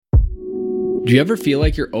Do you ever feel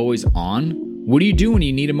like you're always on? What do you do when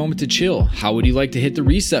you need a moment to chill? How would you like to hit the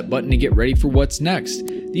reset button to get ready for what's next?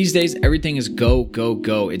 These days, everything is go, go,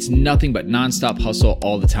 go. It's nothing but nonstop hustle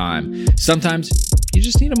all the time. Sometimes you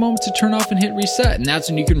just need a moment to turn off and hit reset, and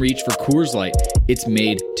that's when you can reach for Coors Light. It's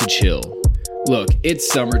made to chill. Look,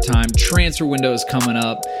 it's summertime, transfer window is coming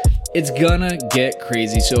up. It's gonna get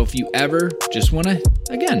crazy, so if you ever just wanna,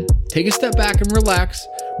 again, take a step back and relax,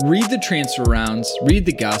 read the transfer rounds, read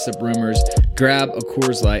the gossip rumors, grab a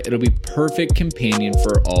Coors Light. It'll be perfect companion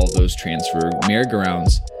for all those transfer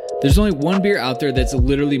merry-go-rounds. There's only one beer out there that's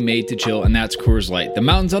literally made to chill, and that's Coors Light. The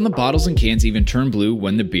mountains on the bottles and cans even turn blue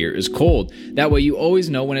when the beer is cold. That way you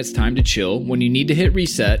always know when it's time to chill. When you need to hit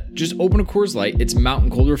reset, just open a Coors Light. It's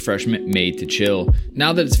mountain cold refreshment made to chill.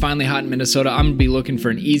 Now that it's finally hot in Minnesota, I'm going to be looking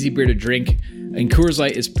for an easy beer to drink, and Coors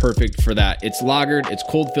Light is perfect for that. It's lagered, it's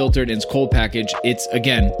cold filtered, and it's cold packaged. It's,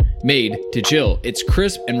 again, made to chill. It's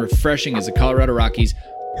crisp and refreshing as the Colorado Rockies.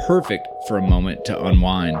 Perfect for a moment to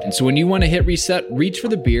unwind. And so when you want to hit reset, reach for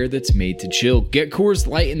the beer that's made to chill. Get Coors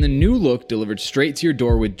Light in the new look delivered straight to your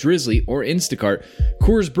door with Drizzly or Instacart.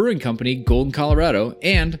 Coors Brewing Company, Golden, Colorado.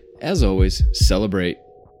 And, as always, celebrate.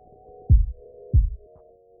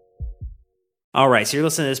 All right, so you're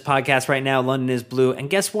listening to this podcast right now, London is Blue, and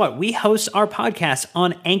guess what? We host our podcast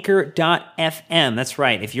on Anchor.fm. That's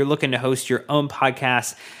right. If you're looking to host your own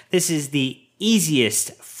podcast, this is the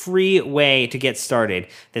easiest free way to get started.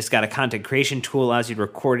 This got a content creation tool, allows you to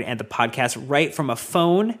record and the podcast right from a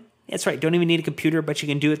phone. That's right, don't even need a computer, but you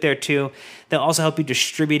can do it there too. They'll also help you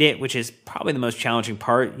distribute it, which is probably the most challenging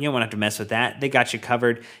part. You don't want to have to mess with that. They got you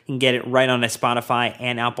covered. You can get it right on a Spotify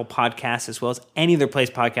and Apple Podcasts, as well as any other place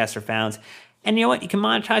podcasts are found. And you know what? You can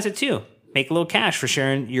monetize it too. Make a little cash for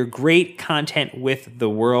sharing your great content with the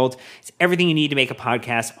world. It's everything you need to make a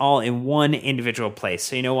podcast all in one individual place.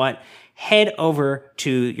 So you know what? Head over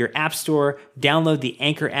to your app store, download the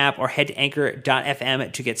Anchor app, or head to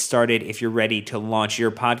anchor.fm to get started if you're ready to launch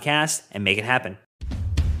your podcast and make it happen.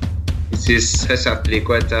 This is Cesar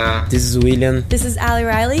Pliqueta. This is William. This is Ali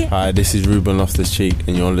Riley. Hi, this is Ruben Loftus-Cheek,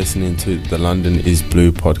 and you're listening to the London is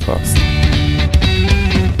Blue podcast.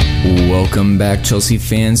 Welcome back, Chelsea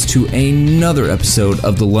fans, to another episode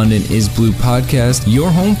of the London is Blue podcast,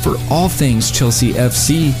 your home for all things Chelsea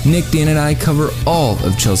FC. Nick, Dan, and I cover all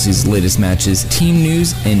of Chelsea's latest matches, team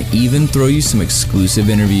news, and even throw you some exclusive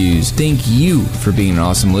interviews. Thank you for being an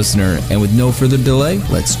awesome listener, and with no further delay,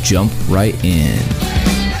 let's jump right in.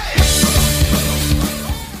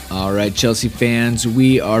 All right, Chelsea fans,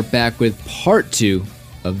 we are back with part 2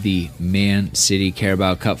 of the Man City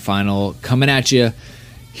Carabao Cup final coming at you.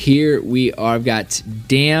 Here we are. I've got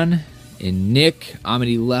Dan and Nick.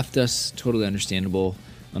 Amity left us. Totally understandable.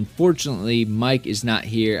 Unfortunately, Mike is not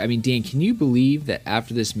here. I mean, Dan, can you believe that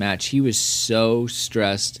after this match, he was so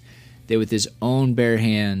stressed that with his own bare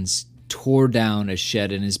hands tore down a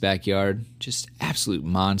shed in his backyard? Just absolute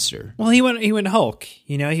monster. Well, he went Hulk.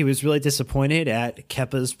 You know, he was really disappointed at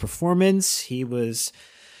Kepa's performance. He was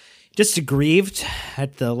just aggrieved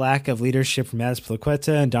at the lack of leadership from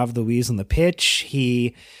Azpilicueta and David Luiz on the pitch.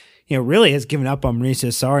 He, really has given up on Mauricio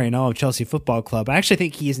Sarri and all of Chelsea Football Club. I actually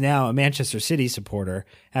think he's now a Manchester City supporter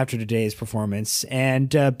after today's performance, and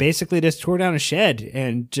basically just tore down a shed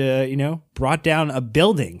and, brought down a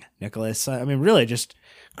building, Nicholas. I mean, really just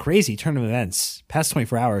crazy turn of events. Past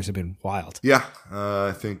 24 hours have been wild. Yeah,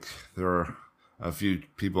 I think there are a few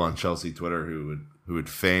people on Chelsea Twitter who would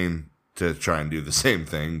feign to try and do the same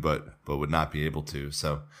thing, but would not be able to.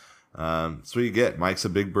 So that's what you get. Mike's a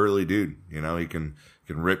big burly dude. He can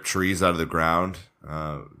rip trees out of the ground,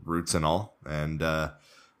 roots and all, and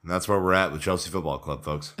that's where we're at with Chelsea Football Club,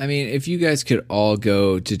 folks. I mean, if you guys could all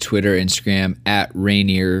go to Twitter, Instagram, at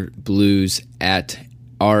Rainier Blues, at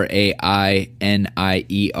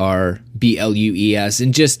RAINIERBLUES,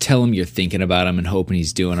 and just tell him you're thinking about him and hoping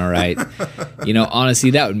he's doing all right.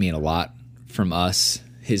 Honestly, that would mean a lot from us,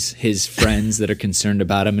 his friends that are concerned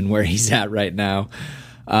about him and where he's at right now.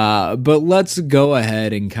 But let's go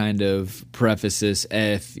ahead and kind of preface this.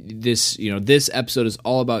 If this episode is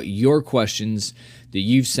all about your questions that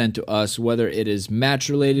you've sent to us, whether it is match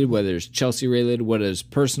related, whether it's Chelsea related, whether it's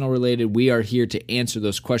personal related, we are here to answer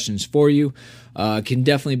those questions for you. Can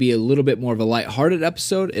definitely be a little bit more of a lighthearted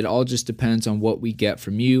episode. It all just depends on what we get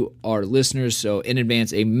from you, our listeners. So in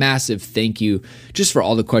advance, a massive thank you just for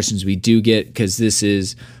all the questions we do get, because this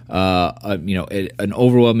is an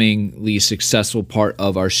overwhelmingly successful part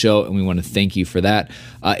of our show, and we want to thank you for that.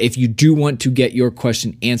 If you do want to get your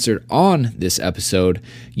question answered on this episode,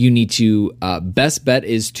 you need to best bet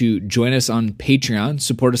is to join us on Patreon,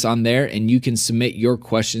 support us on there, and you can submit your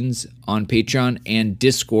questions on Patreon and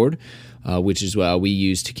Discord. which is what we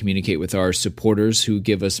use to communicate with our supporters who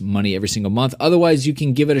give us money every single month. Otherwise, you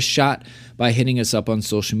can give it a shot by hitting us up on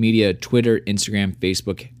social media, Twitter, Instagram,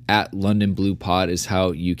 Facebook, at London Blue Pod is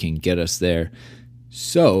how you can get us there.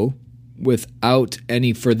 So, without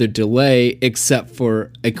any further delay, except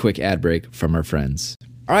for a quick ad break from our friends.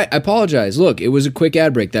 All right, I apologize. Look, it was a quick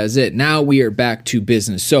ad break. That's it. Now we are back to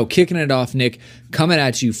business. So, kicking it off, Nick, coming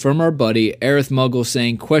at you from our buddy, Aerith Muggle,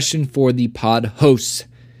 saying, question for the pod hosts.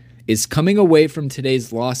 Is coming away from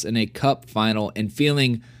today's loss in a cup final and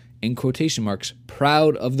feeling, in quotation marks,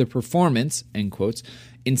 proud of the performance, end quotes,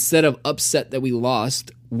 instead of upset that we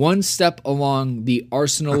lost, one step along the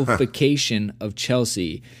Arsenalification of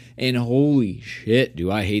Chelsea? And holy shit,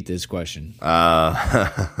 do I hate this question.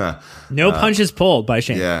 No punches pulled by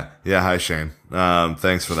Shane. Yeah. Hi, Shane.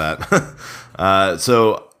 Thanks for that.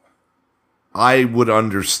 So I would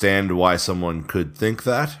understand why someone could think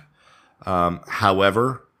that.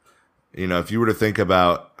 However, if you were to think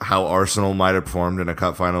about how Arsenal might have performed in a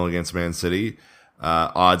cup final against Man City,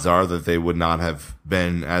 odds are that they would not have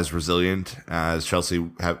been as resilient as Chelsea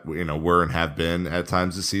were and have been at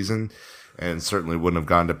times this season, and certainly wouldn't have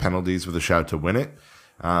gone to penalties with a shout to win it.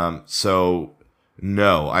 So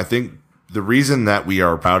no, I think the reason that we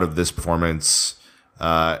are proud of this performance,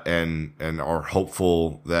 and are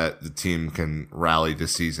hopeful that the team can rally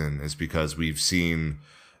this season is because we've seen,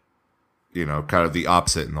 kind of the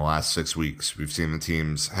opposite in the last 6 weeks. We've seen the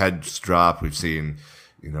team's heads drop. We've seen,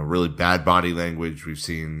 really bad body language. We've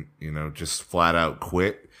seen, just flat out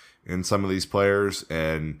quit in some of these players.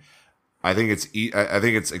 And I think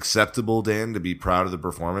it's acceptable, Dan, to be proud of the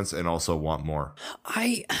performance and also want more.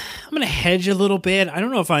 I'm going to hedge a little bit. I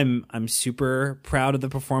don't know if I'm super proud of the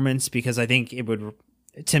performance, because I think it would,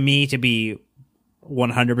 to me, to be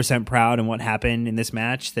 100% proud in what happened in this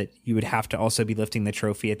match, that you would have to also be lifting the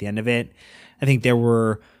trophy at the end of it. I think there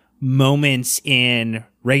were moments in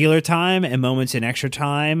regular time and moments in extra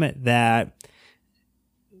time that,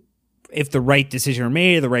 if the right decision were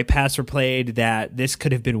made, the right pass were played, that this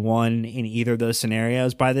could have been won in either of those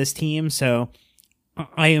scenarios by this team. So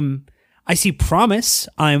I see promise.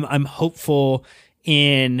 I'm hopeful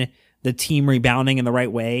in the team rebounding in the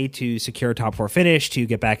right way to secure a top 4 finish, to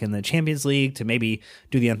get back in the Champions League, to maybe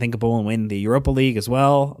do the unthinkable and win the Europa League as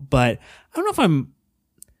well. But I don't know if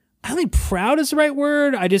I don't think proud is the right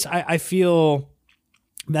word. I feel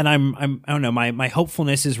that I don't know, my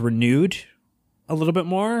hopefulness is renewed a little bit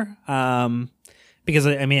more. Because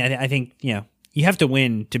I think, you have to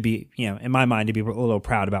win to be, in my mind, to be a little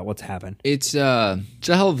proud about what's happened. It's a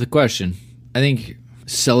hell of a question. I think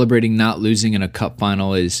celebrating not losing in a cup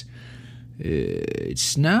final is,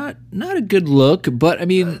 it's not a good look, but I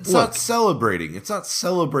mean, it's not celebrating. It's not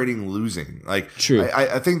celebrating losing. Like, true.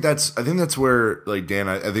 I think that's where, like, Dan,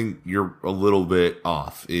 I think you're a little bit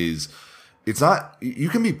off. Is it's not, you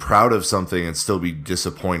can be proud of something and still be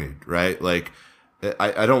disappointed, right? Like,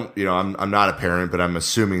 I don't, I'm not a parent, but I'm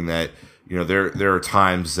assuming that, there are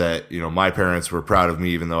times that, my parents were proud of me,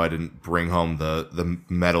 even though I didn't bring home the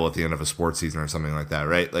medal at the end of a sports season or something like that,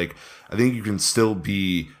 right? Like, I think you can still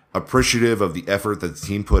be appreciative of the effort that the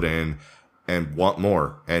team put in and want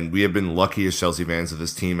more. And we have been lucky as Chelsea fans that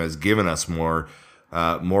this team has given us more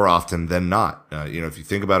often than not. If you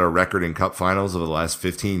think about our record in cup finals over the last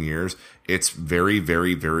 15 years, it's very,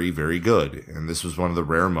 very, very, very good. And this was one of the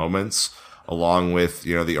rare moments, along with,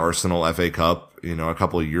 the Arsenal FA Cup, a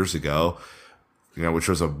couple of years ago, which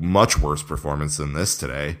was a much worse performance than this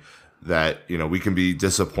today, that, we can be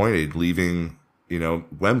disappointed leaving,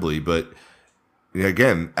 Wembley. But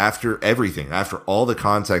again, after all the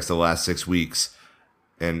context of the last 6 weeks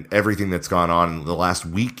and everything that's gone on in the last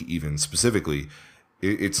week, even specifically,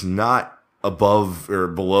 it's not above or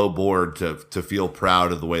below board to feel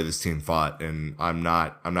proud of the way this team fought. And I'm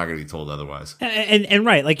not going to be told otherwise. And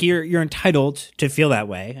right. Like, you're entitled to feel that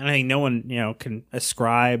way. And I think no one, can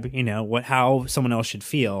ascribe, how someone else should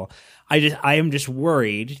feel. I am just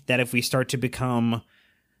worried that if we start to become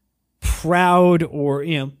proud or,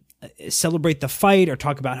 celebrate the fight or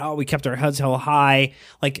talk about how we kept our heads held high,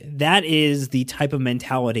 like, that is the type of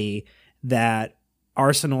mentality that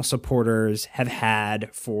Arsenal supporters have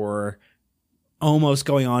had for almost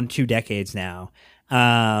going on 2 decades now,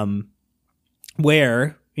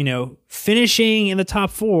 where, finishing in the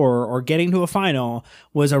top 4 or getting to a final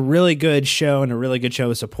was a really good show and a really good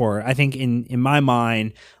show of support. I think in my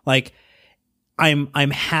mind, like,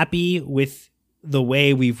 I'm happy with the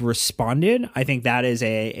way we've responded. I think that is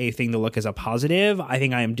a thing to look as a positive. I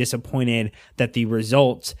think I am disappointed that the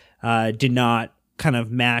result did not kind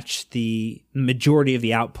of match the majority of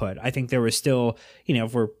the output. I think there was still,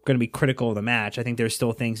 if we're going to be critical of the match, I think there's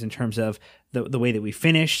still things in terms of the way that we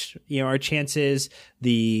finished, our chances,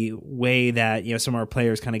 the way that, some of our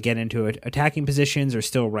players kind of get into attacking positions are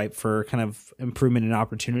still ripe for kind of improvement and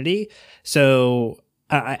opportunity. So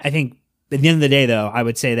I think at the end of the day, though, I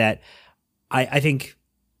would say that I think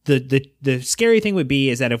the scary thing would be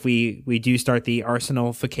is that if we do start the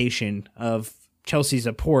Arsenalification of Chelsea's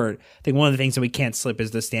support, I think one of the things that we can't slip is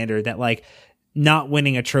the standard that like not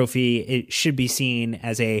winning a trophy, it should be seen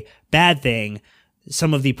as a bad thing.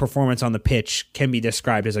 Some of the performance on the pitch can be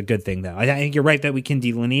described as a good thing, though. I think you're right that we can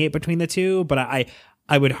delineate between the two, but I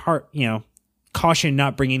would caution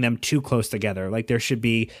not bringing them too close together. Like there should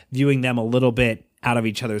be viewing them a little bit out of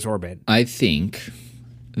each other's orbit. I think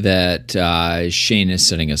that Shane is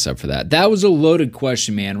setting us up for that. That was a loaded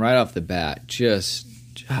question, man, right off the bat. Just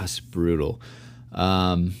brutal.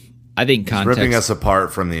 I think context, ripping us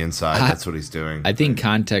apart from the inside. That's what he's doing. I think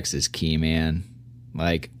context is key, man.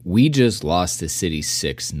 Like we just lost to City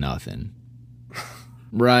 6-0.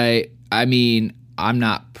 Right? I mean, I'm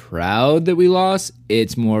not proud that we lost.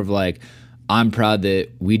 It's more of like I'm proud that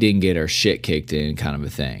we didn't get our shit kicked in, kind of a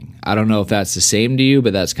thing. I don't know if that's the same to you,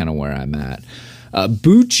 but that's kind of where I'm at.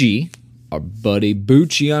 Bucci, our buddy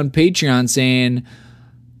Bucci on Patreon, saying,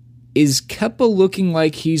 is Kepa looking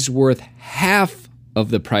like he's worth half of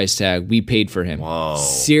the price tag we paid for him? Whoa.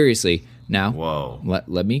 Seriously. Now,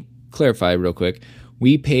 let me clarify real quick.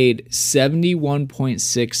 We paid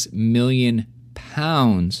 £71.6 million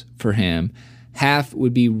for him. Half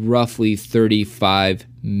would be roughly £35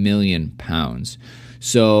 million.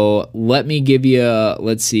 So let me give you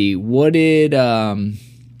let's see, what did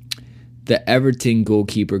the Everton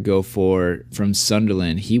goalkeeper go for from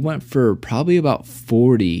Sunderland? He went for probably about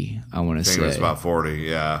 40, I want to say. I think it was about 40,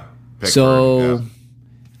 yeah. Pickford, so,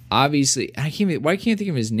 obviously, why can't I think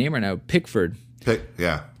of his name right now? Pickford.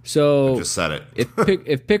 Yeah. So I just said it.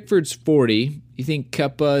 if Pickford's 40, you think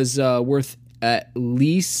Kepa's worth at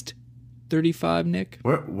least 35, Nick?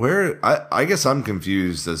 I guess I'm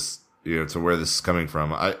confused as to where this is coming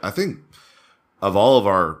from. I think of all of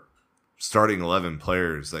our starting 11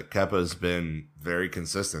 players, that Kepa's been very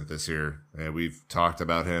consistent this year, and we've talked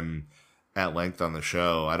about him at length on the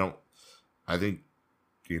show. I don't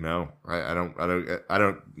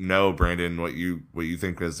know, Brandon, what you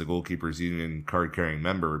think as the Goalkeepers Union card carrying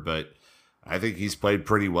member, but I think he's played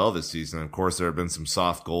pretty well this season. Of course, there have been some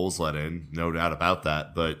soft goals let in, no doubt about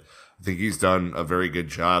that, but I think he's done a very good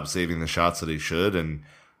job saving the shots that he should. And,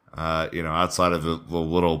 outside of the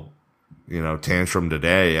little, tantrum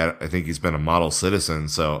today, I think he's been a model citizen.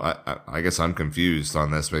 So I guess I'm confused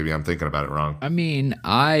on this. Maybe I'm thinking about it wrong. I mean,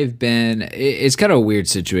 it's kind of a weird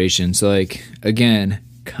situation. So, like, again,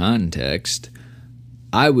 context.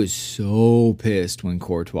 I was so pissed when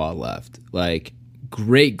Courtois left. Like,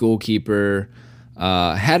 great goalkeeper,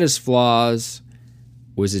 had his flaws,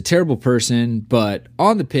 was a terrible person, but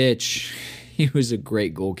on the pitch, he was a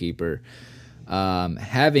great goalkeeper.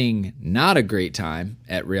 Having not a great time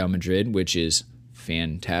at Real Madrid, which is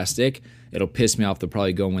fantastic. It'll piss me off to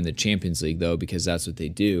probably go and win the Champions League, though, because that's what they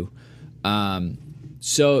do.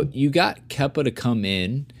 So you got Kepa to come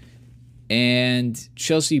in, and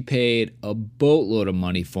Chelsea paid a boatload of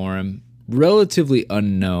money for him, relatively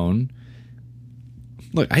unknown.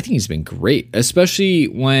 Look, I think he's been great, especially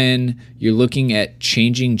when you're looking at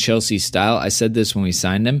changing Chelsea's style. I said this when we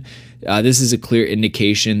signed him. This is a clear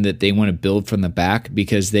indication that they want to build from the back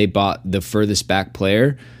because they bought the furthest back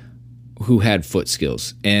player who had foot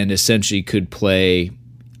skills and essentially could play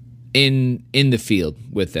in the field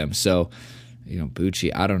with them. So,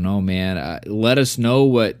 Bucci, I don't know, man. Let us know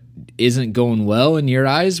what isn't going well in your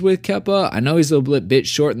eyes with Kepa. I know he's a little bit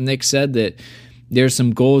short, and Nick said that there's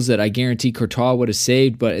some goals that I guarantee Courtois would have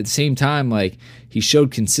saved, but at the same time, like, he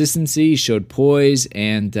showed consistency, he showed poise,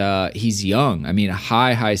 and he's young. I mean, a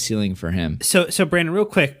high ceiling for him. So Brandon, real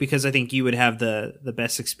quick, because I think you would have the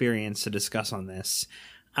best experience to discuss on this.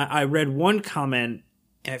 I read one comment,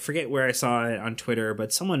 and I forget where I saw it on Twitter,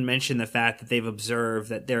 but someone mentioned the fact that they've observed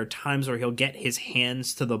that there are times where he'll get his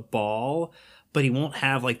hands to the ball, but he won't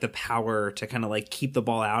have like the power to kind of like keep the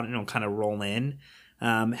ball out, and it'll kind of roll in.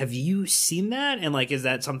 Have you seen that? And like, is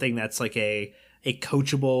that something that's like a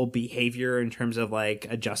coachable behavior in terms of like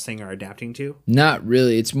adjusting or adapting to? Not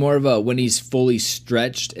really. It's more of when he's fully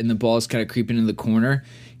stretched and the ball is kind of creeping in the corner,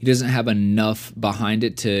 he doesn't have enough behind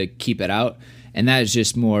it to keep it out. And that is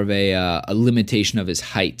just more of a limitation of his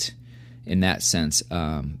height in that sense.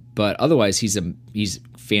 But otherwise, he's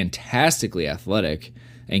fantastically athletic.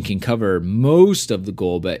 and can cover most of the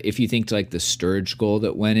goal. But if you think to like the Sturridge goal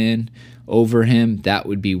that went in over him, that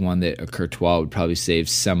would be one that a Courtois would probably save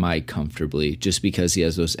semi-comfortably just because he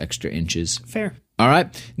has those extra inches. Fair. All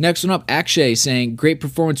right, next one up, Akshay saying, great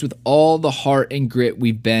performance with all the heart and grit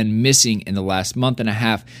we've been missing in the last month and a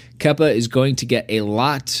half. Kepa is going to get a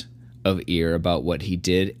lot of ear about what he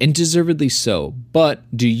did, and deservedly so. But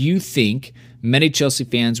do you think many Chelsea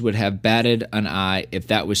fans would have batted an eye if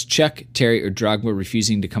that was Cech, Terry, or Drogba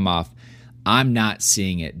refusing to come off? I'm not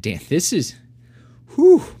seeing it. Damn, this is...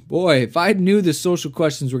 Whew, boy, if I knew the social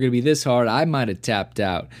questions were going to be this hard, I might have tapped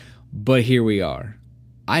out. But here we are.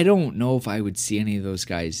 I don't know if I would see any of those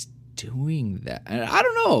guys doing that. I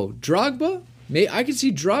don't know. Drogba? Maybe I could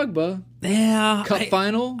see Drogba. Yeah. Cup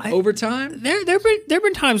final, overtime. There've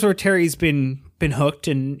been times where Terry's been hooked,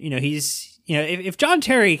 and he's if John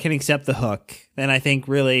Terry can accept the hook, then I think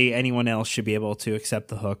really anyone else should be able to accept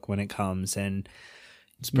the hook when it comes and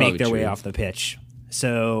make their way off the pitch.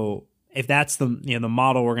 So if that's the the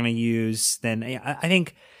model we're going to use, then I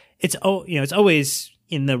think it's always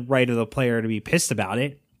in the right of the player to be pissed about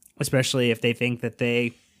it, especially if they think that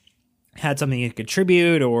they had something to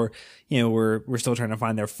contribute, or we're still trying to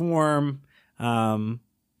find their form. Whomever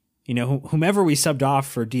we subbed off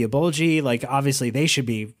for Diabolgi, like obviously they should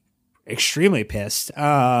be extremely pissed.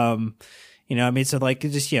 So like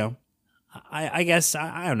just I guess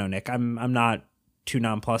I don't know, Nick. I'm not too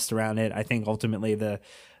nonplussed around it. I think ultimately the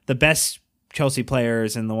best Chelsea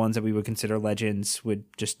players and the ones that we would consider legends would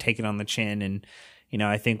just take it on the chin, and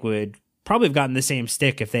I think would probably have gotten the same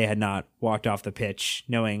stick if they had not walked off the pitch,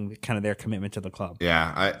 knowing kind of their commitment to the club.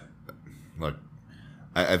 Yeah,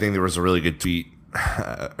 I think there was a really good tweet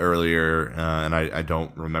earlier, and I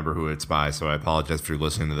don't remember who it's by, so I apologize for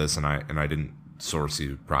listening to this, and I didn't source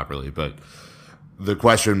you properly. But the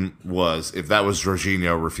question was if that was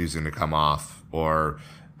Jorginho refusing to come off, or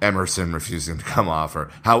Emerson refusing to come off, or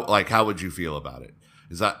how would you feel about it?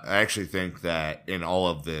 I actually think that in all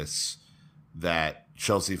of this, that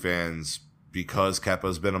Chelsea fans, because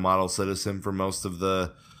Kepa's been a model citizen for most of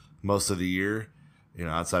the year,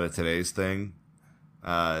 outside of today's thing,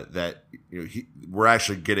 that we're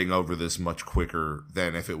actually getting over this much quicker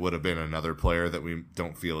than if it would have been another player that we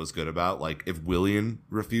don't feel as good about. Like if Willian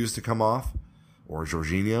refused to come off, or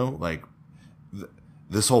Jorginho, like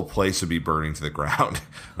this whole place would be burning to the ground.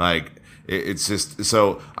 Like it's just,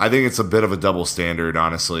 so I think it's a bit of a double standard,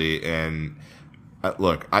 honestly. And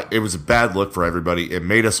look, it was a bad look for everybody. It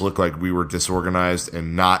made us look like we were disorganized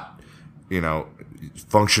and not,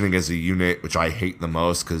 functioning as a unit, which I hate the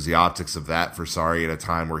most, because the optics of that for Sarri at a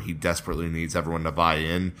time where he desperately needs everyone to buy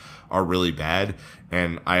in are really bad.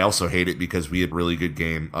 And I also hate it because we had a really good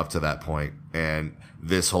game up to that point, and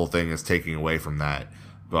this whole thing is taking away from that.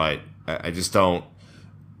 But I just don't,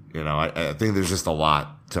 I think there's just a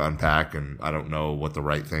lot to unpack, and I don't know what the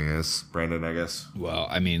right thing is. Brandon, I guess? Well,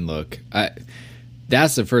 I mean, look,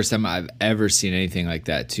 that's the first time I've ever seen anything like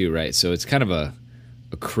that too, right? So it's kind of a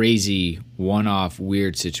crazy one-off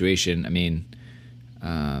weird situation. I mean,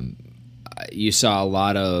 you saw a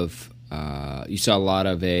lot of what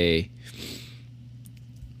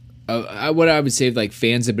I would say, like,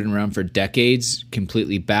 fans have been around for decades,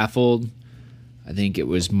 completely baffled. I think it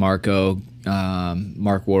was Mark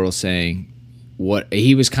Worrell saying what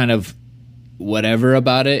he was kind of whatever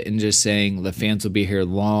about it, and just saying the fans will be here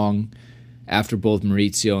long after both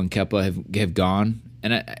Maurizio and Kepa have gone.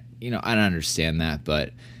 And I don't understand that,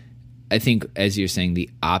 but I think, as you're saying,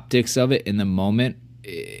 the optics of it in the moment,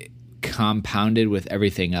 compounded with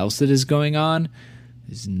everything else that is going on,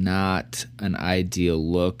 is not an ideal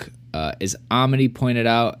look. As Amity pointed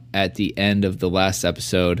out at the end of the last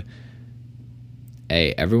episode,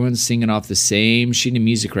 hey, everyone's singing off the same sheet of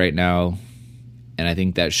music right now, and I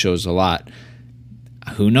think that shows a lot.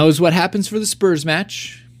 Who knows what happens for the Spurs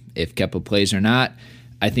match, if Kepa plays or not.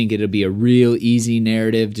 I think it'll be a real easy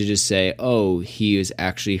narrative to just say, oh, he is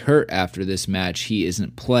actually hurt after this match, he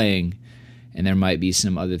isn't playing, and there might be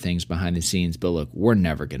some other things behind the scenes. But look, we're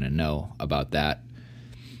never going to know about that.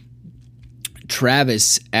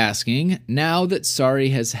 Travis asking, now that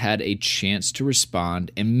Sarri has had a chance to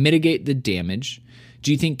respond and mitigate the damage,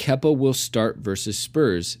 do you think Kepa will start versus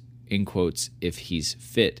Spurs, in quotes, if he's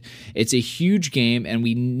fit? It's a huge game, and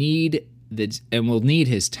we'll need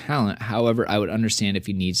his talent. However, I would understand if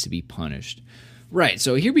he needs to be punished. Right,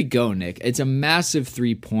 so here we go, Nick. It's a massive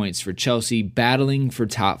 3 points for Chelsea, battling for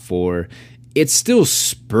top 4. It's still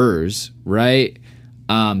Spurs, right?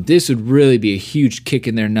 This would really be a huge kick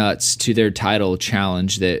in their nuts to their title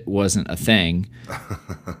challenge that wasn't a thing.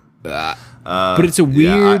 But it's a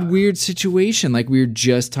weird situation, like we were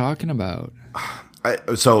just talking about.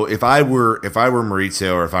 So if I were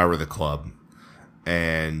Maurizio, or if I were the club,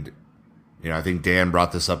 and I think Dan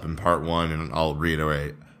brought this up in part 1, and I'll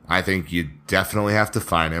reiterate. I think you definitely have to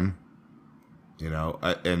fine him.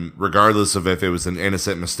 And regardless of if it was an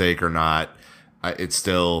innocent mistake or not, it's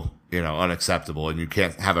still unacceptable, and you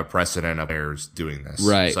can't have a precedent of players doing this.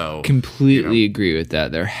 Right. So completely agree with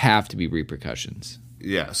that. There have to be repercussions.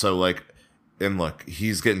 Yeah. So and look,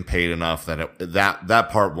 he's getting paid enough that that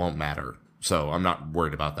part won't matter. So I'm not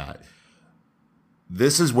worried about that.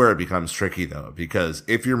 This is where it becomes tricky, though, because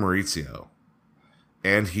if you're Maurizio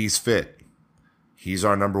and he's fit, he's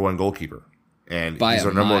our number 1 goalkeeper. And he's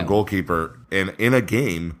our number 1 goalkeeper in a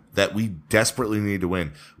game that we desperately need to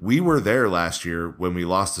win. We were there last year when we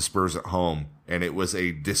lost to Spurs at home, and it was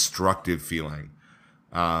a destructive feeling.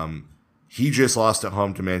 He just lost at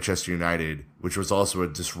home to Manchester United, which was also a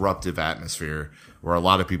disruptive atmosphere where a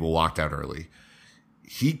lot of people walked out early.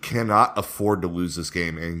 He cannot afford to lose this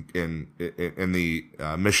game in the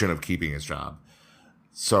mission of keeping his job.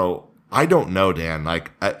 So I don't know, Dan.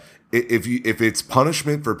 If it's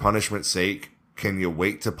punishment for punishment's sake, can you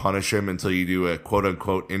wait to punish him until you do a quote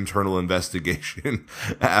unquote internal investigation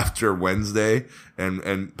after Wednesday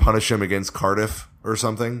and punish him against Cardiff or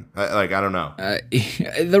something? I don't know.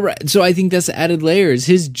 So I think that's added layers.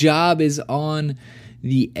 His job is on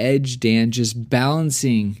the edge, Dan, just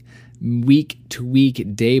balancing week to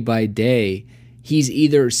week, day by day. He's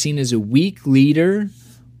either seen as a weak leader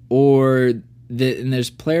and there's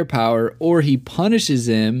player power, or he punishes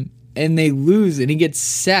him and they lose and he gets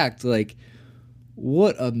sacked.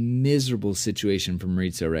 What a miserable situation for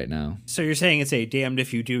Maurizio right now. So you're saying it's a damned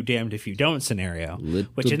if you do, damned if you don't scenario,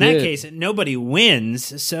 which in bit. that case, nobody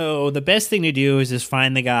wins. So the best thing to do is just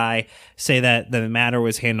find the guy, say that the matter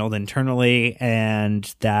was handled internally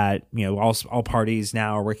and that, all parties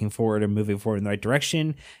now are working forward and moving forward in the right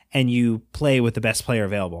direction, and you play with the best player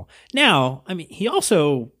available. Now, he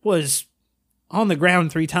also was on the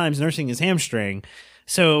ground 3 times nursing his hamstring.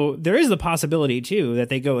 So there is the possibility, too, that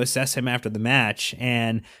they go assess him after the match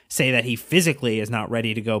and say that he physically is not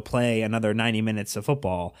ready to go play another 90 minutes of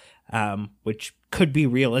football, which could be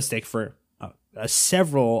realistic for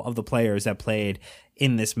several of the players that played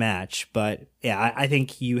in this match. But, yeah, I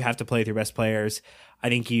think you have to play with your best players. I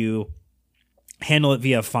think you handle it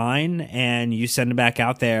via fine and you send him back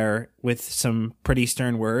out there with some pretty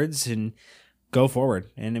stern words and go forward.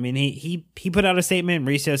 And he put out a statement.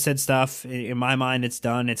 Maurizio said stuff. In my mind, it's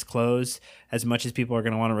done. It's closed. As much as people are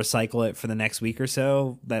going to want to recycle it for the next week or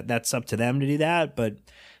so, that's up to them to do that. But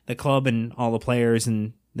the club and all the players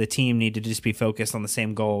and the team need to just be focused on the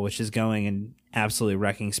same goal, which is going and absolutely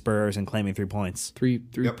wrecking Spurs and claiming 3 points. Three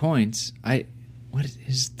points. What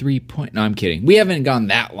is 3 points? No, I'm kidding. We haven't gone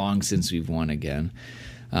that long since we've won again.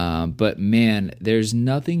 But man, there's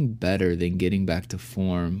nothing better than getting back to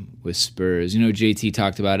form with Spurs. JT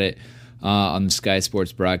talked about it on the Sky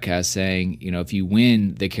Sports broadcast, saying, if you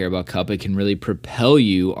win the Carabao Cup, it can really propel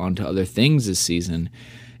you onto other things this season.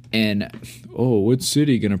 And what's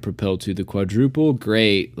City going to propel to? The quadruple?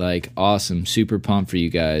 Great, awesome, super pumped for you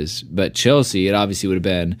guys. But Chelsea, it obviously would have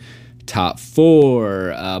been top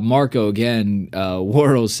 4. Marco again,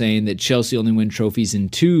 Worrell saying that Chelsea only win trophies in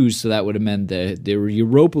 2, so that would have meant that they were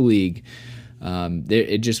Europa League.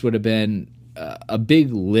 It just would have been a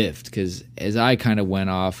big lift, because as I kind of went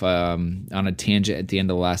off on a tangent at the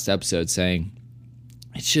end of the last episode saying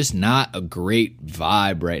it's just not a great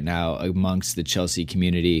vibe right now amongst the Chelsea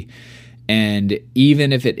community. And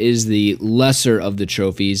even if it is the lesser of the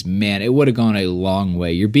trophies, man, it would have gone a long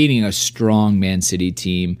way. You're beating a strong Man City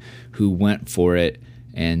team who went for it,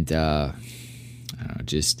 and I don't know,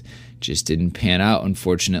 just didn't pan out,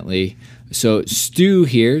 unfortunately. So Stu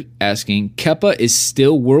here asking, Kepa is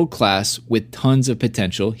still world-class with tons of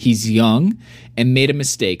potential. He's young and made a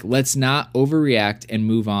mistake. Let's not overreact and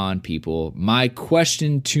move on, people. My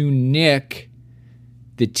question to Nick,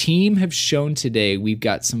 the team have shown today we've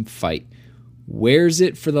got some fight. Where's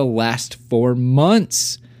it for the last 4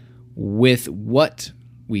 months with what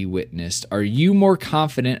we witnessed? Are you more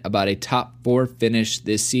confident about a top 4 finish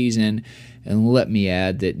this season? And let me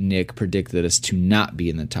add that Nick predicted us to not be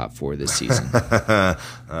in the top 4 this season.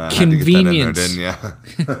 Convenience. There,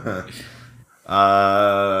 didn't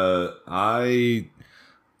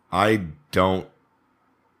I don't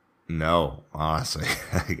know, honestly.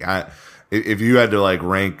 If you had to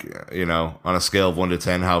rank, on a scale of 1 to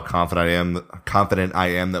 10, how confident I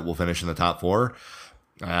am that we'll finish in the top 4,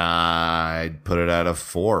 I'd put it at a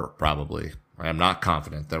 4, probably. I'm not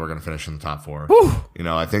confident that we're going to finish in the top 4. Whew.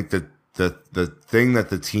 I think that the thing that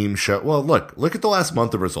the team showed, well, look at the last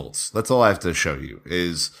month of results. That's all I have to show you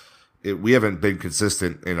is we haven't been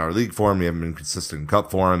consistent in our league form. We haven't been consistent in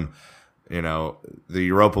cup form. You know, the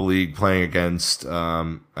Europa League playing against,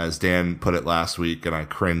 as Dan put it last week, and I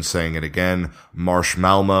cringe saying it again, Marsh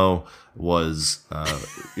Malmo was,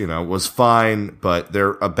 was fine, but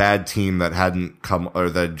they're a bad team that hadn't come, or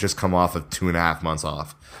that had just come off of 2.5 months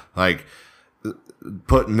off. Like,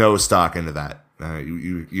 put no stock into that.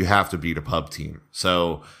 You have to beat a pub team.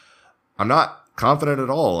 So I'm not confident at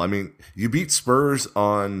all. I mean, you beat Spurs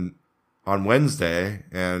on Wednesday,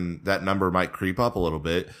 and that number might creep up a little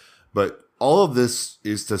bit. But all of this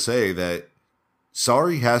is to say that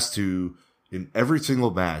Sarri has to, in every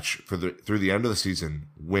single match through the end of the season,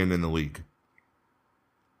 win in the league.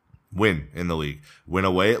 Win in the league. Win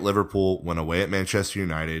away at Liverpool, win away at Manchester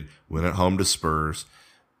United, win at home to Spurs.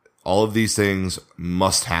 All of these things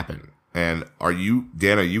must happen. And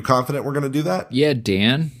Dan, are you confident we're going to do that? Yeah,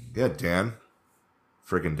 Dan. Yeah, Dan.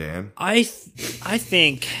 Friggin' Dan. I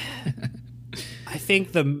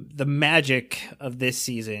think the magic of this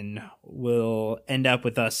season will end up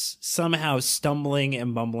with us somehow stumbling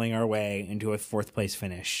and bumbling our way into a 4th place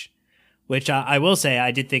finish, which I will say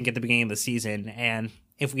I did think at the beginning of the season. And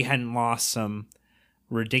if we hadn't lost some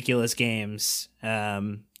ridiculous games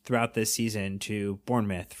throughout this season to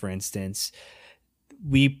Bournemouth, for instance,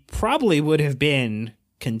 we probably would have been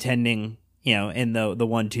contending, in the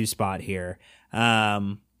 1-2 spot here.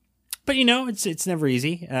 But it's never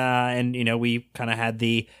easy. And we kind of had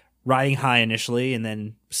the riding high initially and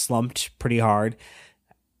then slumped pretty hard.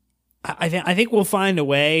 I think we'll find a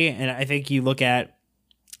way. And I think you look at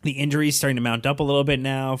the injuries starting to mount up a little bit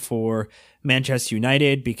now for Manchester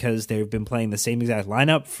United, because they've been playing the same exact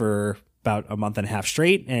lineup for about a month and a half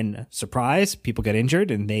straight. And surprise, people get injured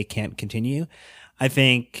and they can't continue. I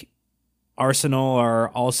think Arsenal are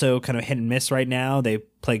also kind of hit and miss right now. They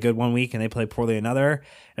play good one week and they play poorly another.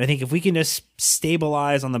 And I think if we can just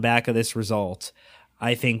stabilize on the back of this result,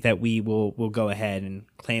 I think that we'll go ahead and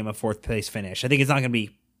claim a 4th place finish. I think it's not going to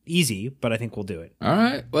be easy, but I think we'll do it. All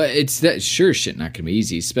right. Well, it's that sure shit not going to be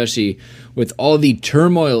easy, especially with all the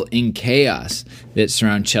turmoil and chaos that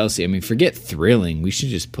surround Chelsea. I mean, forget thrilling. We should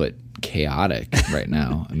just put chaotic right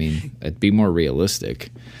now. I mean, it'd be more realistic.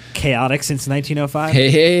 Chaotic since 1905.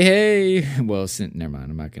 Hey. Well, never mind.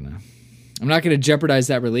 I'm not gonna jeopardize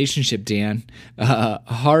that relationship, Dan.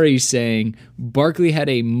 Hari saying Barkley had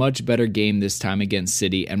a much better game this time against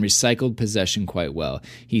City and recycled possession quite well.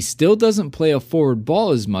 He still doesn't play a forward ball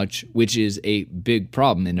as much, which is a big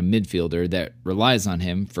problem in a midfielder that relies on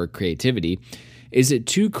him for creativity. Is it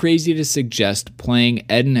too crazy to suggest playing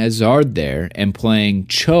Eden Hazard there and playing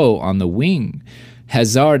Cho on the wing?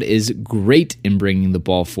 Hazard is great in bringing the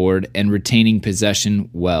ball forward and retaining possession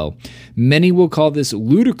well. Many will call this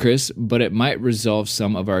ludicrous, but it might resolve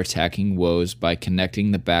some of our attacking woes by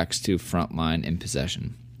connecting the backs to front line in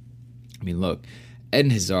possession. I mean, look,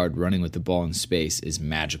 Eden Hazard running with the ball in space is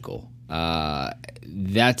magical.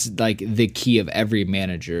 That's like the key of every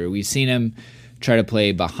manager. We've seen him try to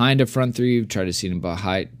play behind a front three. We've tried to see him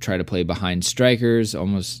try to play behind strikers.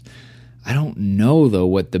 Almost, I don't know, though,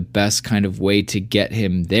 what the best kind of way to get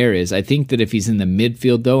him there is. I think that if he's in the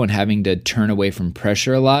midfield, though, and having to turn away from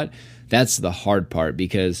pressure a lot, that's the hard part,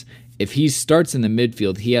 because if he starts in the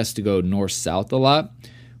midfield, he has to go north-south a lot,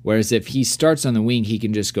 whereas if he starts on the wing, he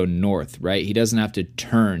can just go north, right? He doesn't have to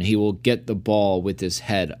turn. He will get the ball with his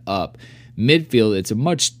head up. Midfield, it's a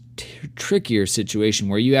much trickier situation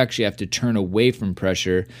where you actually have to turn away from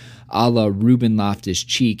pressure, a la Ruben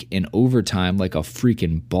Loftus-Cheek in overtime like a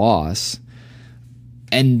freaking boss,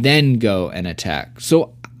 and then go and attack.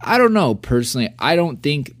 So I don't know, personally, I don't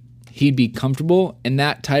think he'd be comfortable in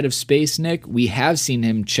that tight of space, Nick. We have seen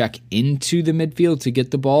him check into the midfield to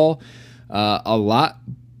get the ball a lot,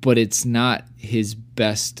 but it's not his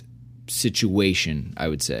best situation, I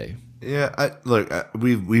would say. Yeah,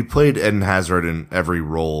 we played Eden Hazard in every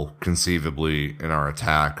role conceivably in our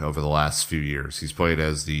attack over the last few years. He's played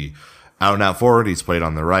as the out-and-out forward. He's played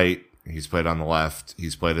on the right. He's played on the left.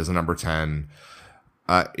 He's played as a number 10.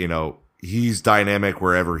 He's dynamic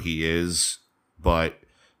wherever he is, but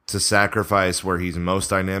to sacrifice where he's most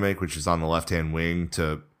dynamic, which is on the left-hand wing,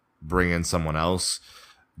 to bring in someone else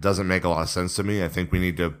doesn't make a lot of sense to me. I think we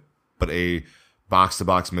need to put a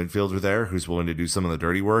box-to-box midfielder there who's willing to do some of the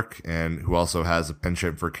dirty work and who also has a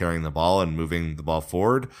penchant for carrying the ball and moving the ball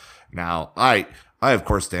forward. Now, I of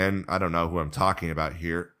course, Dan, I don't know who I'm talking about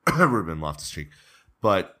here, Ruben Loftus-Cheek,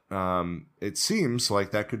 but it seems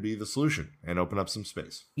like that could be the solution and open up some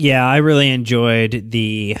space. Yeah, I really enjoyed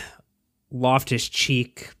the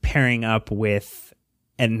Loftus-Cheek pairing up with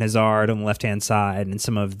Eden Hazard on the left-hand side and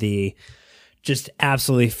some of the just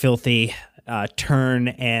absolutely filthy turn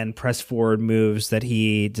and press forward moves that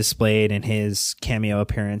he displayed in his cameo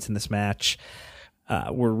appearance in this match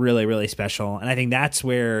were really, really special. And I think that's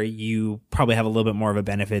where you probably have a little bit more of a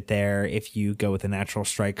benefit there if you go with a natural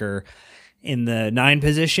striker in the 9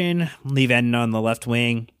 position, leave Eden on the left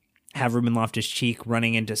wing, have Ruben Loftus-Cheek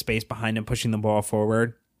running into space behind him, pushing the ball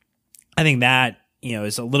forward. I think that,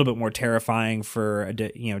 is a little bit more terrifying for a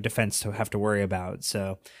defense to have to worry about.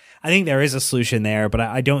 So I think there is a solution there, but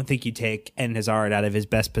I don't think you take Eden Hazard out of his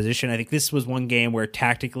best position. I think this was one game where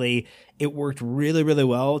tactically it worked really, really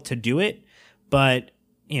well to do it. But,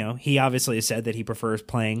 he obviously has said that he prefers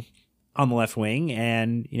playing on the left wing,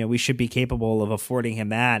 and, we should be capable of affording him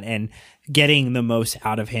that and getting the most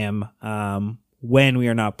out of him when we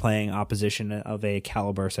are not playing opposition of a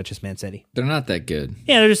caliber such as Man City. They're not that good.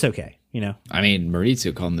 Yeah, they're just okay, I mean,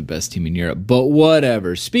 Maurizio called them the best team in Europe, but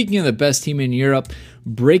whatever. Speaking of the best team in Europe,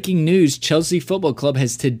 breaking news, Chelsea Football Club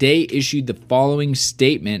has today issued the following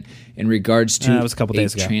statement in regards to it was a couple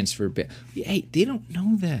days ago. Transfer ban. Hey, they don't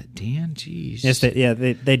know that, Dan. Jeez. Yes,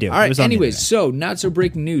 they do. All right, anyways, so not so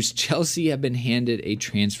breaking news. Chelsea have been handed a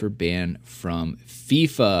transfer ban from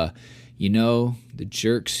FIFA. The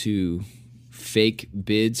jerks who fake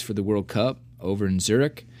bids for the World Cup over in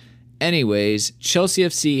Zurich. Anyways, Chelsea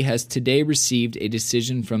FC has today received a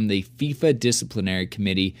decision from the FIFA Disciplinary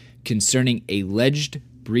Committee concerning alleged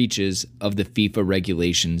breaches of the FIFA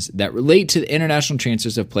regulations that relate to the international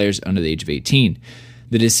transfers of players under the age of 18.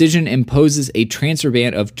 The decision imposes a transfer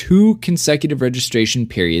ban of 2 consecutive registration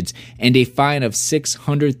periods and a fine of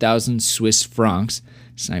 600,000 Swiss francs.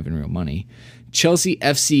 It's not even real money. Chelsea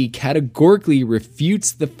FC categorically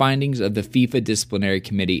refutes the findings of the FIFA Disciplinary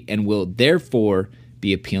Committee and will therefore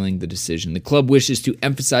be appealing the decision. The club wishes to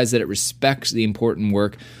emphasize that it respects the important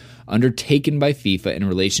work undertaken by FIFA in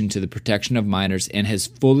relation to the protection of minors and has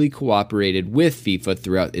fully cooperated with FIFA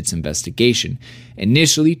throughout its investigation.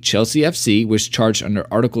 Initially, Chelsea FC was charged under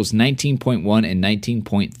Articles 19.1 and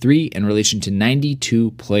 19.3 in relation to 92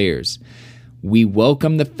 players. We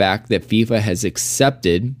welcome the fact that FIFA has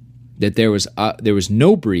accepted that there was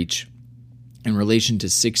no breach in relation to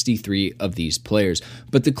 63 of these players.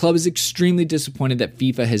 But the club is extremely disappointed that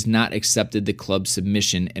FIFA has not accepted the club's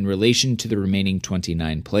submission in relation to the remaining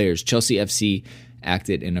 29 players. Chelsea FC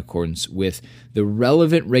acted in accordance with the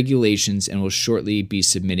relevant regulations and will shortly be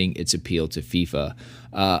submitting its appeal to FIFA.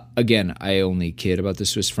 Again, I only kid about the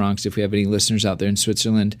Swiss francs if we have any listeners out there in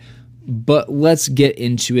Switzerland. But let's get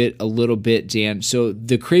into it a little bit, Dan. So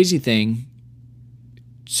the crazy thing,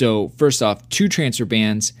 first off, 2 transfer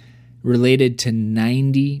bans related to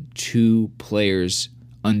 92 players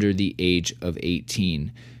under the age of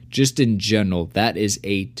 18. Just in general, that is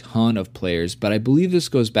a ton of players, but I believe this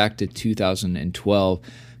goes back to 2012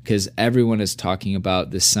 because everyone is talking about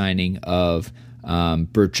the signing of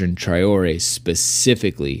Bertrand Traore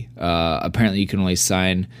specifically. Apparently, you can only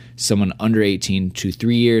sign someone under 18 to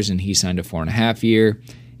 3 years, and he signed a 4.5 year.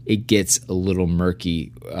 It gets a little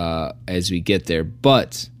murky as we get there,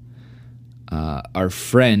 but our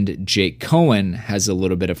friend Jake Cohen has a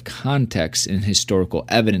little bit of context and historical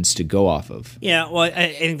evidence to go off of. Yeah, well,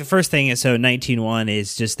 I think the first thing is 19.1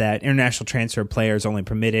 is just that international transfer players only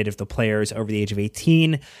permitted if the player is over the age of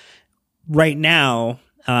 18. Right now,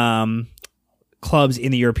 clubs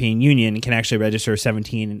in the European Union can actually register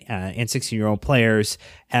 17 and 16-year-old players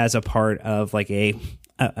as a part of like an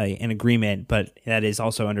agreement, but that is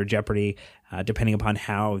also under jeopardy depending upon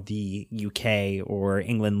how the UK or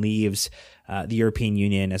England leaves the European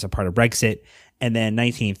Union as a part of Brexit. And then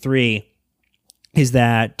 19.3 is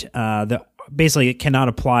that basically it cannot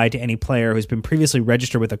apply to any player who's been previously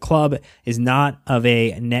registered with a club, is not of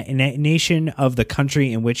a nation of the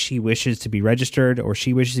country in which he wishes to be registered or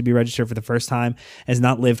she wishes to be registered for the first time, has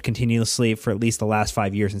not lived continuously for at least the last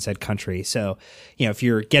 5 years in said country. So, if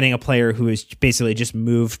you're getting a player who is basically just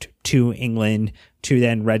moved to England to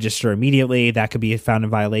then register immediately, that could be found in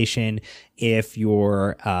violation. If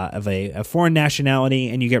you're of a foreign nationality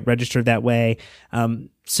and you get registered that way,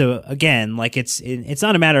 so again, like it's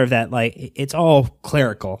not a matter of that, like it's all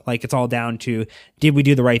clerical, like it's all down to, did we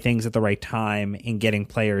do the right things at the right time in getting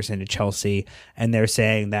players into Chelsea? And they're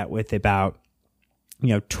saying that with about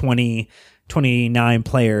 29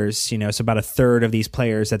 players, so about a third of these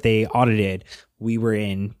players that they audited, we were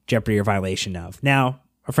in jeopardy or violation of. Now,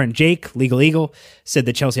 our friend Jake, Legal Eagle, said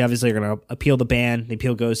that Chelsea obviously are going to appeal the ban. The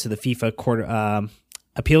appeal goes to the FIFA Court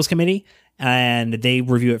Appeals Committee, and they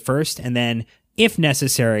review it first. And then if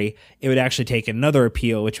necessary, it would actually take another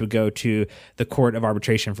appeal, which would go to the Court of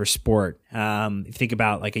Arbitration for Sport. If you think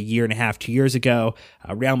about like a year and a half, 2 years ago,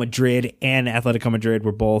 Real Madrid and Atletico Madrid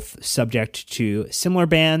were both subject to similar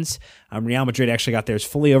bans. Real Madrid actually got theirs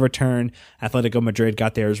fully overturned. Atletico Madrid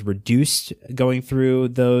got theirs reduced going through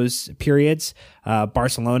those periods.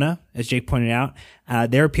 Barcelona, as Jake pointed out,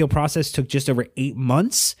 their appeal process took just over 8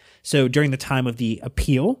 months. So during the time of the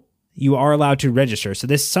appeal, you are allowed to register. So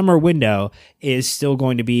this summer window is still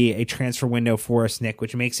going to be a transfer window for us, Nick,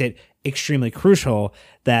 which makes it extremely crucial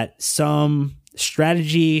that some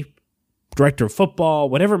strategy, director of football,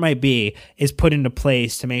 whatever it might be, is put into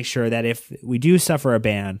place to make sure that if we do suffer a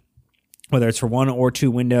ban, whether it's for 1 or 2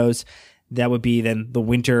 windows, that would be then the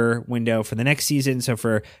winter window for the next season. So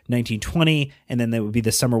for 1920, and then that would be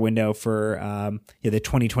the summer window for the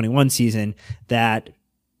 2021 season, that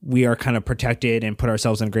we are kind of protected and put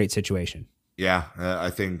ourselves in a great situation. Yeah, I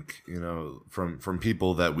think, from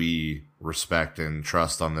people that we respect and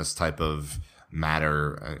trust on this type of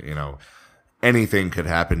matter, anything could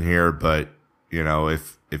happen here. But,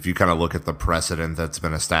 if you kind of look at the precedent that's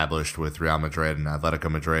been established with Real Madrid and Atletico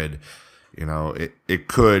Madrid, it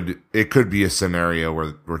could be a scenario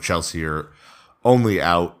where Chelsea are only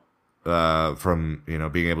out from,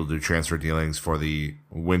 being able to do transfer dealings for the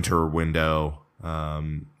winter window,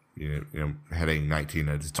 heading 19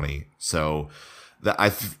 to 20. So that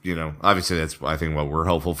obviously that's, I think, what we're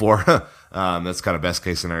hopeful for. That's kind of best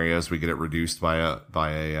case scenarios. We get it reduced by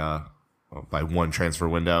one transfer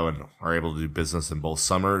window and are able to do business in both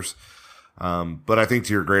summers. But I think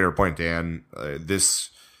to your greater point, Dan, this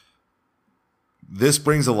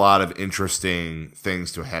brings a lot of interesting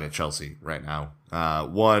things to a head at Chelsea right now.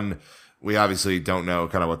 One, we obviously don't know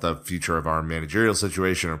kind of what the future of our managerial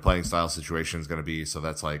situation or playing style situation is going to be. So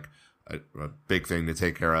that's like a big thing to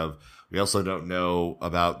take care of. We also don't know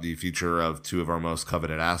about the future of 2 of our most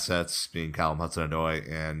coveted assets, being Callum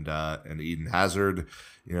Hudson-Odoi and Eden Hazard,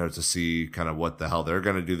 to see kind of what the hell they're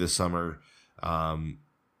going to do this summer.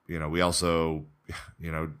 We also,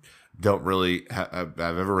 don't really have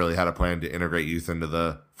ever really had a plan to integrate youth into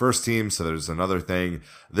the first team. So there's another thing.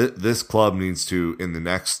 This club needs to, in the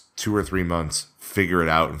next 2 or 3 months, figure it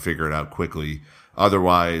out quickly.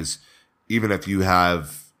 Otherwise, even if you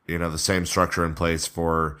have, the same structure in place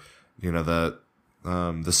for, the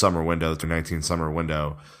summer window, the 19 summer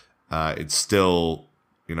window, it's still,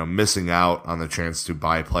 missing out on the chance to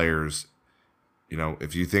buy players.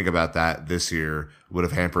 If you think about that, this year would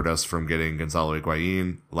have hampered us from getting Gonzalo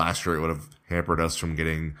Higuain. Last year, it would have hampered us from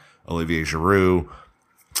getting Olivier Giroud.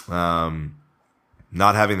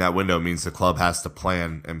 Not having that window means the club has to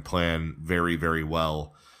plan very, very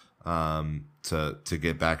well to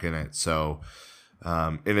get back in it. So,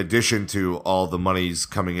 in addition to all the monies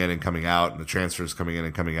coming in and coming out and the transfers coming in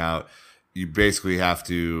and coming out, you basically have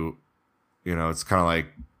to, it's kind of like,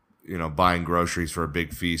 buying groceries for a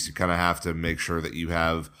big feast. You kind of have to make sure that you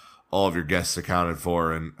have all of your guests accounted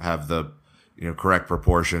for and have the, correct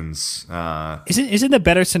proportions. Isn't the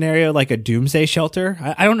better scenario like a doomsday shelter?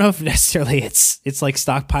 I don't know if necessarily it's like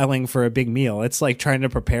stockpiling for a big meal. It's like trying to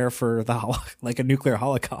prepare for like a nuclear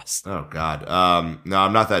holocaust. Oh God. No,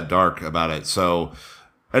 I'm not that dark about it. So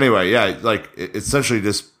anyway, yeah, like it's essentially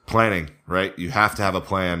just planning, right? You have to have a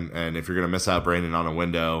plan. And if you're going to miss out, Brandon, on a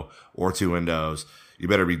window or 2 windows, you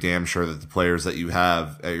better be damn sure that the players that you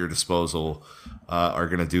have at your disposal are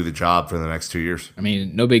going to do the job for the next 2 years. I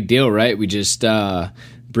mean, no big deal, right? We just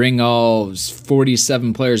bring all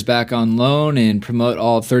 47 players back on loan and promote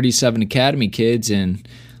all 37 academy kids, and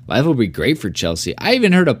life will be great for Chelsea. I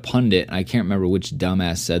even heard a pundit, I can't remember which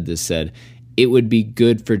dumbass said it would be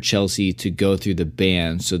good for Chelsea to go through the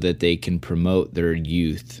ban so that they can promote their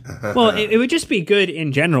youth. Well, it would just be good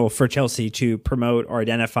in general for Chelsea to promote or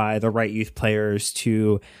identify the right youth players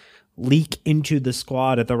to leak into the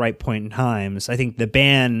squad at the right point in times. I think the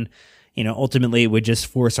ban, ultimately would just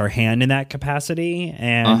force our hand in that capacity.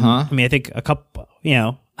 And I mean, I think a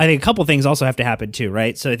couple things also have to happen too,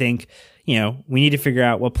 right? So I think, we need to figure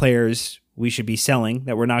out what players we should be selling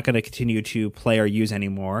that we're not going to continue to play or use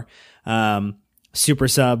anymore. Super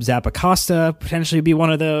sub Zappacosta potentially be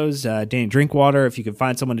one of those. Danny Drinkwater, if you could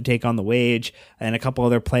find someone to take on the wage, and a couple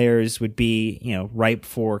other players would be, ripe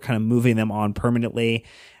for kind of moving them on permanently.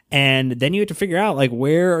 And then you have to figure out, like,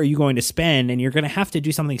 where are you going to spend? And you're going to have to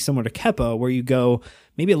do something similar to Kepa, where you go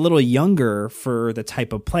maybe a little younger for the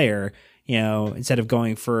type of player. Instead of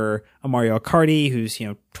going for a Mario Icardi, who's,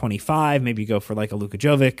 25, maybe you go for like a Luka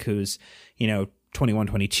Jovic, who's, 21,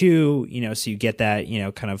 22, so you get that,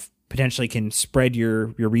 kind of potentially can spread your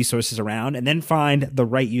resources around, and then find the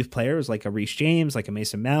right youth players like a Reece James, like a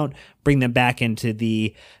Mason Mount, bring them back into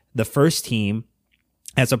the first team,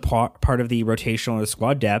 as a part of the rotational or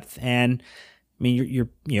squad depth. And I mean,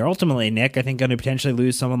 you're ultimately, Nick, I think, going to potentially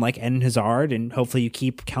lose someone like Eden Hazard, and hopefully you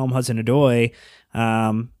keep Callum Hudson-Odoi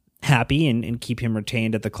happy and keep him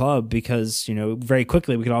retained at the club, because, very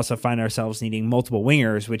quickly we could also find ourselves needing multiple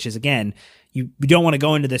wingers, which is, again, you don't want to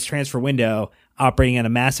go into this transfer window operating at a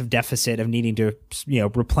massive deficit of needing to,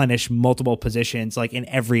 replenish multiple positions like in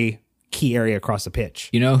every key area across the pitch.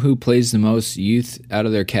 You know who plays the most youth out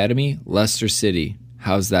of their academy? Leicester City.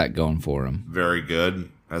 How's that going for them? Very good,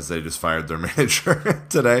 as they just fired their manager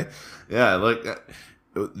today. Yeah, look,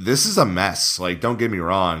 this is a mess. Like, don't get me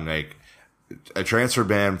wrong. Like, a transfer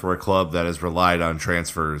ban for a club that has relied on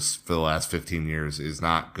transfers for the last 15 years is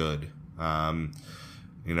not good.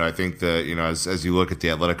 I think that, as you look at the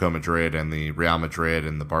Atletico Madrid and the Real Madrid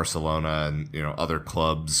and the Barcelona and, other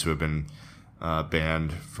clubs who have been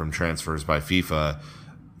banned from transfers by FIFA,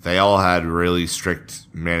 they all had really strict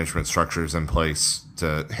management structures in place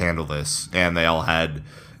to handle this. And they all had,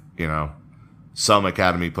 some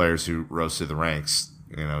academy players who rose through the ranks,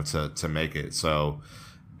 to make it. So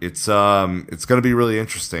it's going to be really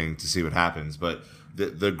interesting to see what happens. But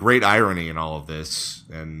the great irony in all of this,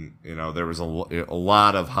 and there was a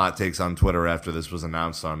lot of hot takes on Twitter after this was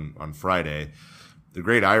announced on Friday. The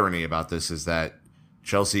great irony about this is that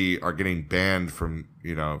Chelsea are getting banned from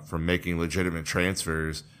making legitimate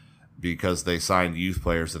transfers because they signed youth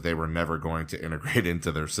players that they were never going to integrate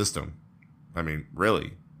into their system. I mean,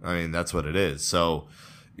 really? I mean, that's what it is. So,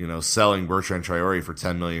 selling Bertrand Traore for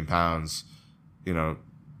 £10 million,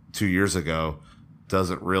 2 years ago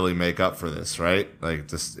doesn't really make up for this, right?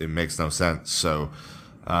 Like, it makes no sense. So,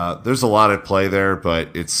 there's a lot at play there, but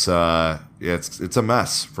it's a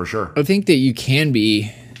mess for sure. I think that you can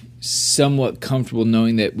be somewhat comfortable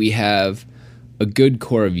knowing that we have a good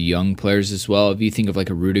core of young players as well. If you think of like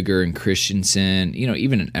a Rudiger and Christensen,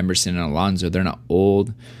 even an Emerson and Alonso, they're not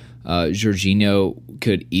old. Jorginho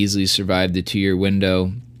could easily survive the 2-year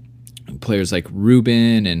window. Players like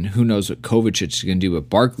Ruben, and who knows what Kovacic is going to do, but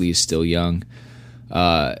Barkley is still young.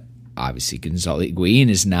 Obviously, Gonzalo Higuain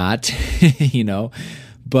is not,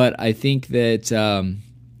 But I think that,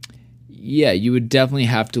 you would definitely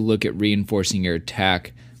have to look at reinforcing your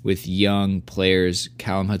attack with young players.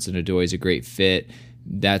 Callum Hudson-Odoi is a great fit.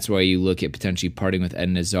 That's why you look at potentially parting with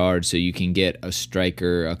Eden Hazard so you can get a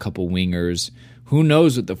striker, a couple wingers. Who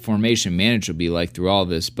knows what the formation manager will be like through all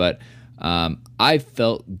this, but I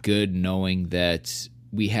felt good knowing that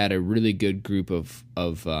we had a really good group of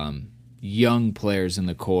young players in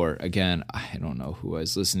the core. Again, I don't know who I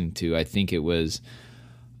was listening to. I think it was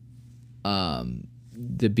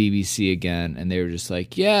the BBC again, and they were just like,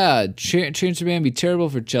 transfer ban be terrible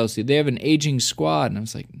for Chelsea. They have an aging squad. And I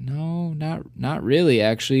was like, no, not really.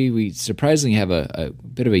 Actually, we surprisingly have a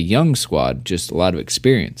bit of a young squad, just a lot of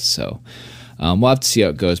experience. So we'll have to see how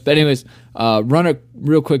it goes. But anyways, run a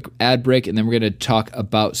real quick ad break, and then we're going to talk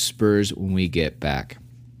about Spurs when we get back.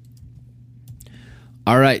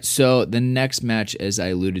 All right, so the next match, as I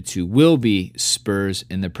alluded to, will be Spurs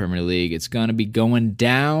in the Premier League. It's going to be going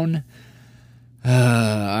down.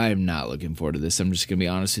 I'm not looking forward to this. I'm just going to be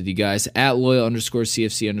honest with you guys. At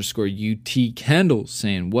loyal_CFC_UT Kendall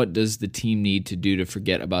saying, what does the team need to do to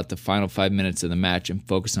forget about the final 5 minutes of the match and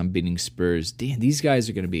focus on beating Spurs? Damn, these guys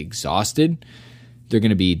are going to be exhausted. They're going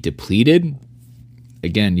to be depleted.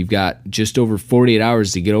 Again, you've got just over 48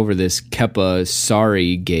 hours to get over this Kepa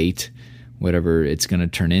sorry gate, whatever it's going to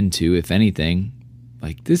turn into, if anything.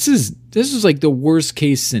 Like, this is like the worst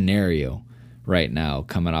case scenario right now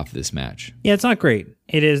coming off this match. Yeah, it's not great.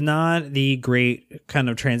 It is not the great kind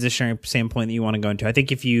of transitionary standpoint that you want to go into. I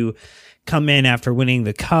think if you come in after winning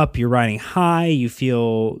the cup, you're riding high, you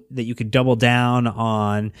feel that you could double down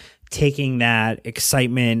on taking that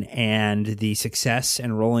excitement and the success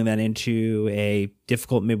and rolling that into a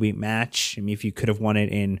difficult midweek match. I mean, if you could have won it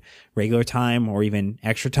in regular time or even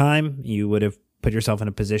extra time, you would have put yourself in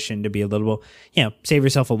a position to be a little, save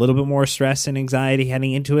yourself a little bit more stress and anxiety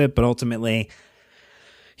heading into it. But ultimately,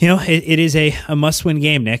 it is a must-win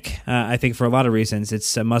game, Nick. I think for a lot of reasons.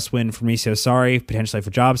 It's a must-win for Mauricio Sarri, potentially for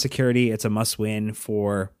job security. It's a must-win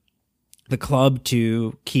for the club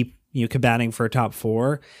to keep combating for a top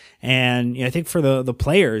four. And I think for the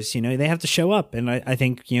players, they have to show up. And I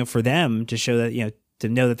think, for them to show that, to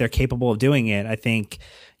know that they're capable of doing it, I think,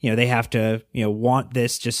 they have to, want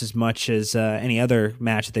this just as much as any other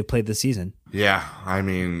match that they played this season. Yeah, I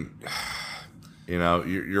mean,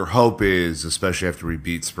 your hope is, especially after we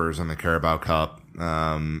beat Spurs in the Carabao Cup,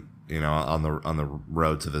 on the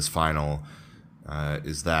road to this final,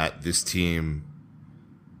 is that this team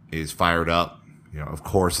is fired up. Of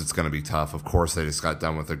course it's going to be tough. Of course they just got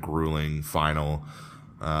done with a grueling final.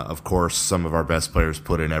 Of course, some of our best players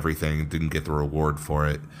put in everything and didn't get the reward for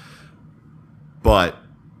it. But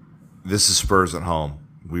this is Spurs at home.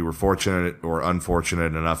 We were fortunate or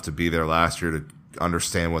unfortunate enough to be there last year to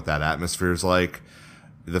understand what that atmosphere is like.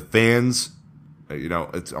 The fans,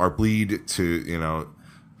 it's our plead to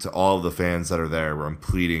all of the fans that are there, where I'm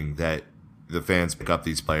pleading that the fans pick up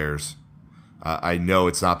these players. I know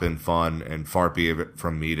it's not been fun, and far be it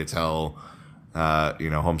from me to tell,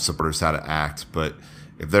 home supporters how to act. But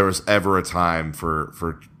if there was ever a time for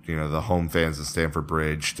the home fans of Stamford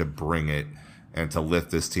Bridge to bring it and to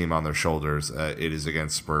lift this team on their shoulders, it is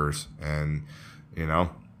against Spurs. And,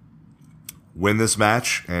 win this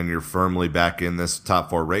match and you're firmly back in this top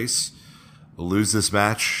 4 race. Lose this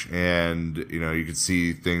match and, you can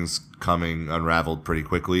see things coming unraveled pretty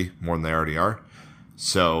quickly, more than they already are.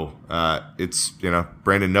 So it's,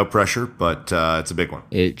 Brandon, no pressure, but it's a big one.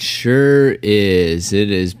 It sure is. It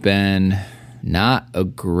has been not a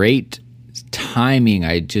great timing.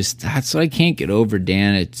 That's what I can't get over,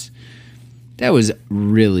 Dan. That was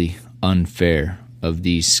really unfair of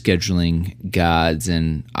these scheduling gods.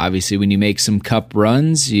 And obviously when you make some cup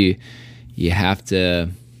runs, you have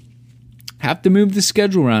to move the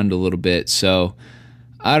schedule around a little bit. So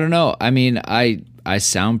I don't know. I mean, I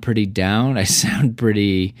sound pretty down. I sound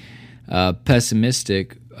pretty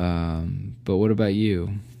pessimistic. But what about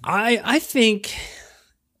you? I think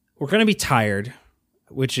we're going to be tired,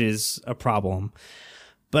 which is a problem.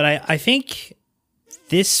 But I think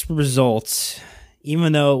this result,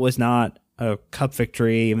 even though it was not a cup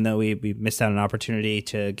victory, even though we missed out on an opportunity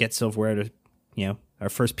to get silverware to, our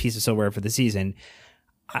first piece of silverware for the season,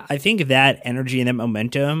 I think that energy and that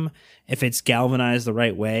momentum, if it's galvanized the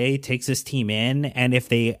right way, takes this team in. And if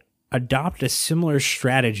they adopt a similar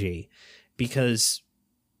strategy, because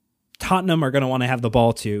Tottenham are going to want to have the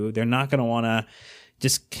ball too. They're not going to want to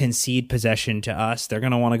just concede possession to us. They're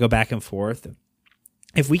going to want to go back and forth.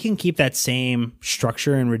 If we can keep that same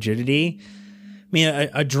structure and rigidity, I mean,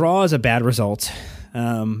 a draw is a bad result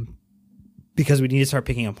because we need to start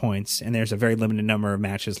picking up points, and there's a very limited number of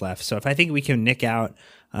matches left. So if I think we can nick out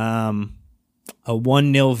a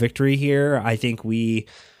 1-0 victory here, I think we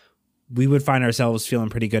would find ourselves feeling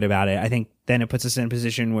pretty good about it. I think then it puts us in a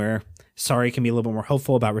position where Sarri can be a little bit more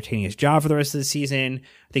hopeful about retaining his job for the rest of the season.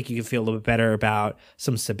 I think you can feel a little bit better about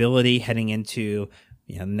some stability heading into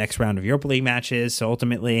the next round of Europa League matches. So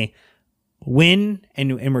ultimately, win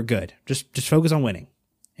and we're good. Just focus on winning.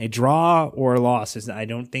 A draw or a loss I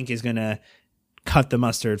don't think is going to cut the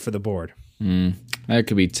mustard for the board. That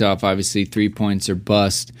could be tough. Obviously, 3 points or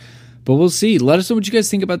bust. But we'll see. Let us know what you guys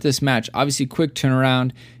think about this match. Obviously, quick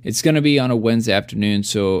turnaround. It's going to be on a Wednesday afternoon.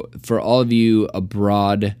 So for all of you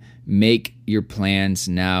abroad, make your plans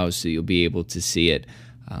now so you'll be able to see it.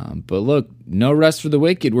 But look, no rest for the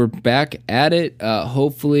wicked. We're back at it.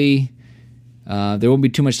 Hopefully, there won't be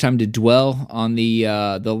too much time to dwell on the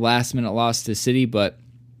last-minute loss to City. But,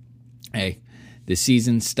 hey, the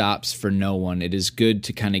season stops for no one. It is good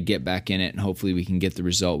to kind of get back in it, and hopefully we can get the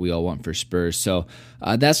result we all want for Spurs. So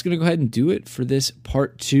that's going to go ahead and do it for this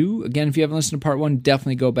part 2. Again, if you haven't listened to part 1,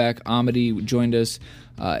 definitely go back. Amity joined us.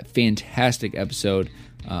 Fantastic episode.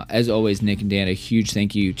 As always, Nick and Dan, a huge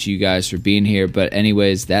thank you to you guys for being here. But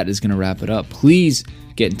anyways, that is going to wrap it up. Please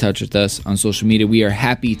get in touch with us on social media. We are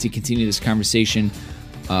happy to continue this conversation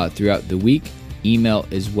throughout the week. Email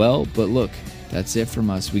as well. But look, that's it from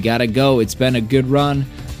us. We got to go. It's been a good run.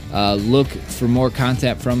 Look for more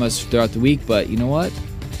content from us throughout the week. But you know what?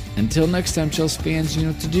 Until next time, Chelsea fans, you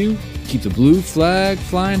know what to do. Keep the blue flag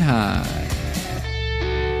flying high.